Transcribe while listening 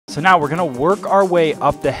So now we're gonna work our way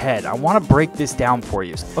up the head. I wanna break this down for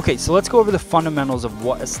you. Okay, so let's go over the fundamentals of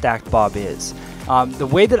what a stacked bob is. The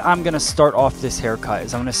way that I'm gonna start off this haircut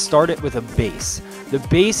is I'm gonna start it with a base. The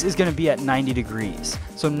base is gonna be at 90 degrees.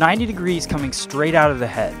 So 90 degrees coming straight out of the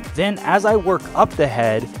head. Then as I work up the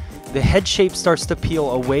head shape starts to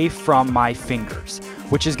peel away from my fingers,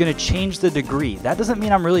 which is gonna change the degree. That doesn't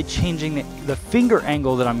mean I'm really changing the finger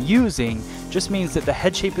angle that I'm using, just means that the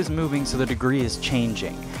head shape is moving, so the degree is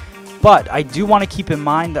changing. But I do want to keep in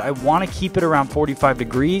mind that I want to keep it around 45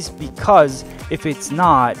 degrees, because if it's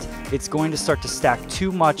not, it's going to start to stack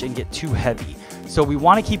too much and get too heavy. So we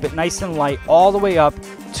want to keep it nice and light all the way up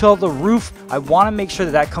till the roof. I want to make sure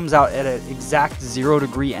that that comes out at an exact 0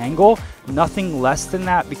 degree angle, nothing less than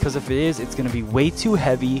that, because if it is, it's going to be way too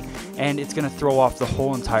heavy and it's going to throw off the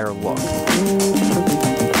whole entire look.